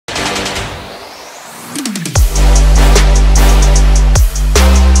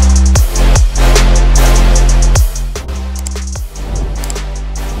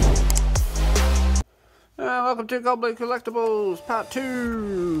to ColdBlue Collectables Part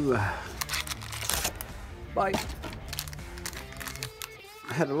 2. Bye.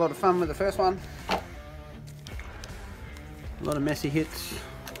 I had a lot of fun with the first one. A lot of messy hits.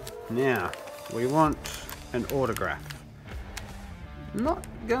 Now, we want an autograph. Not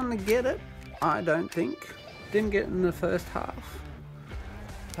gonna get it, I don't think. Didn't get it in the first half.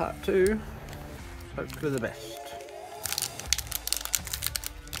 Part 2, hope for the best.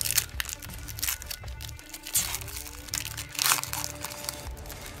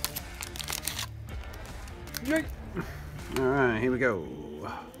 Alright, here we go.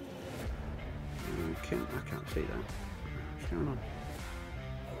 Okay, I can't see that. What's going on?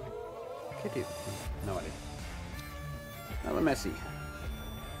 Kitty. No idea. Another messy.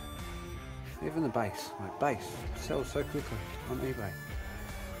 Even the base. Like base sells so quickly on eBay.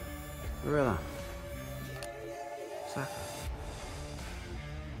 Gorilla. Saka.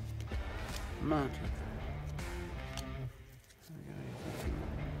 Martin.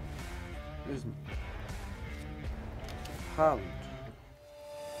 Isn't Haaland.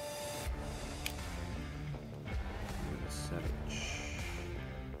 Savage.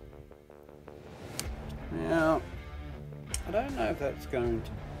 Now, I don't know if that's going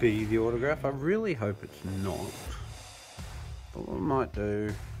to be the autograph. I really hope it's not. But what I might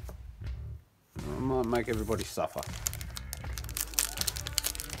do, I might make everybody suffer.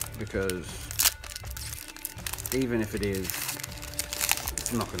 Because even if it is,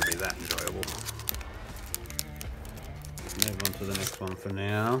 it's not going to be that enjoyable. Move on to the next one for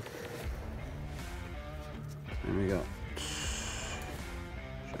now. Then we got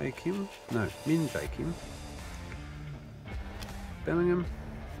Jakim. No, Min Jakim. Bellingham.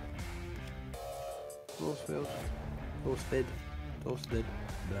 Horsfeld. Horsfed. Horsfed.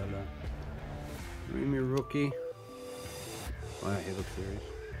 Blah blah. Remy rookie. Wow, he looks serious.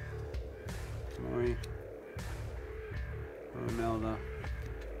 Mori. Melda.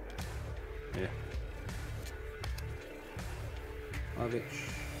 Yeah. Ovic.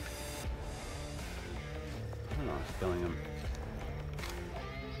 Oh, nice, Bellingham.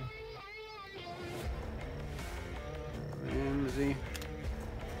 Ramsey.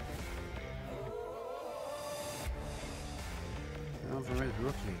 Alvarez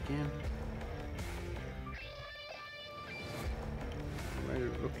rookie again.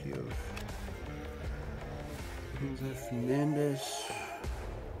 Rated rookie of Enzo Fernandez.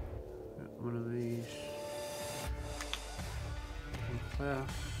 Got one of these.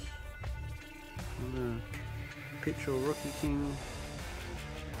 Klaus. And the Pitcher rookie king.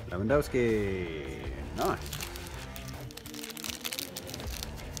 Lewandowski. Nice.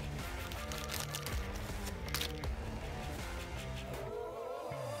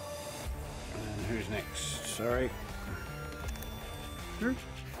 And who's next? Sorry. Oh,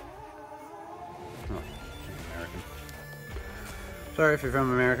 American. Sorry if you're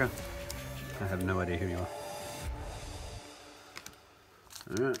from America. I have no idea who you are.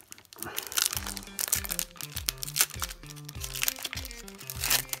 Alright.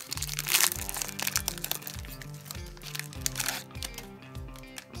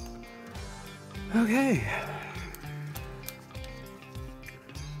 Okay.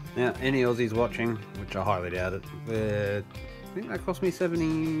 Now, any Aussies watching, which I highly doubt it, I think that cost me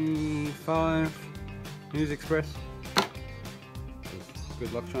 75 News Express.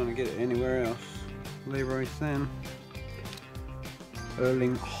 Good luck trying to get it anywhere else. Leroy San.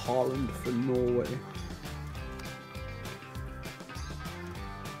 Erling Haaland for Norway.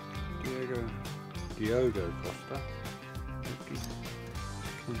 Diogo Costa.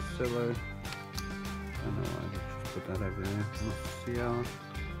 Cancelo. I don't know why I just put that over there. Martial.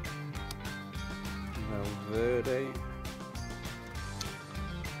 Valverde.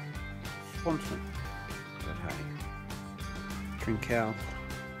 Swanson. But hey. Trincao.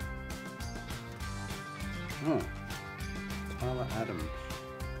 Oh. Tyler Adams.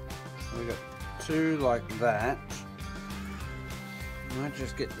 We got two like that. Might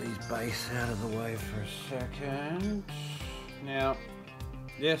just get these base out of the way for a second. Now,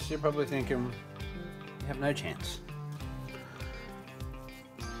 yes, you're probably thinking you have no chance.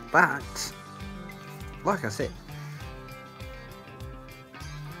 But, like I said,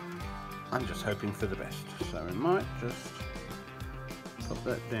 I'm just hoping for the best. So we might just put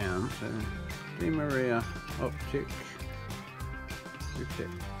that down. So, Di Maria, Optic.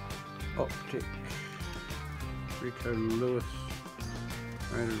 Optic. Rico Lewis.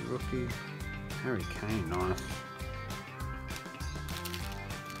 Rated rookie. Harry Kane, nice.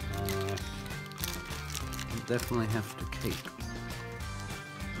 Definitely have to keep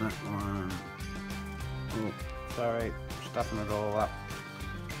that one. Oh, sorry, stuffing it all up.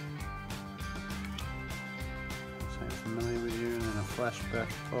 familiar with you, and then a flashback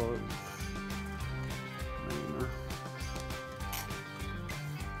of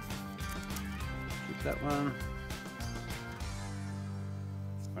keep that one.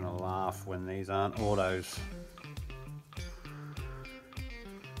 I'm gonna laugh when these aren't autos.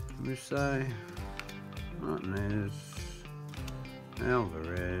 Musso, Martinez,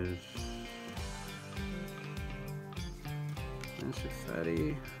 Alvarez,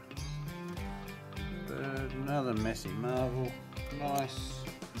 Fatty, Bird, another Messi Marvel, nice.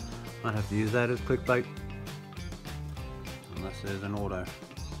 Might have to use that as clickbait, unless there's an auto.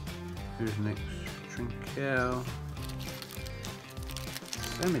 Who's next? Trincao.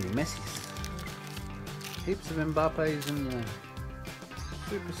 So many Messis. Heaps of Mbappes in the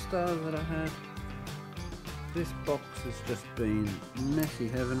superstars that I had. This box has just been messy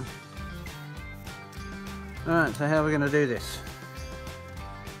heaven. Alright, so how are we going to do this?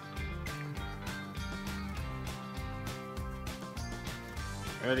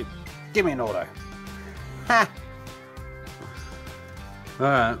 Ready? Give me an auto. Ha!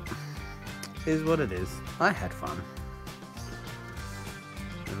 Alright. Is what it is. I had fun.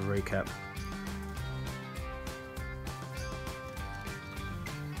 Little recap.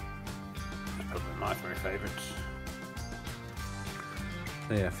 That's probably my three favourites.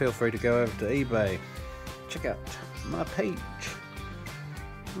 So yeah, feel free to go over to eBay. Check out my page.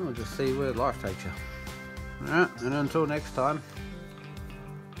 We'll just see where life takes you. Alright, and until next time,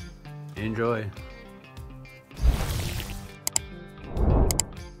 enjoy.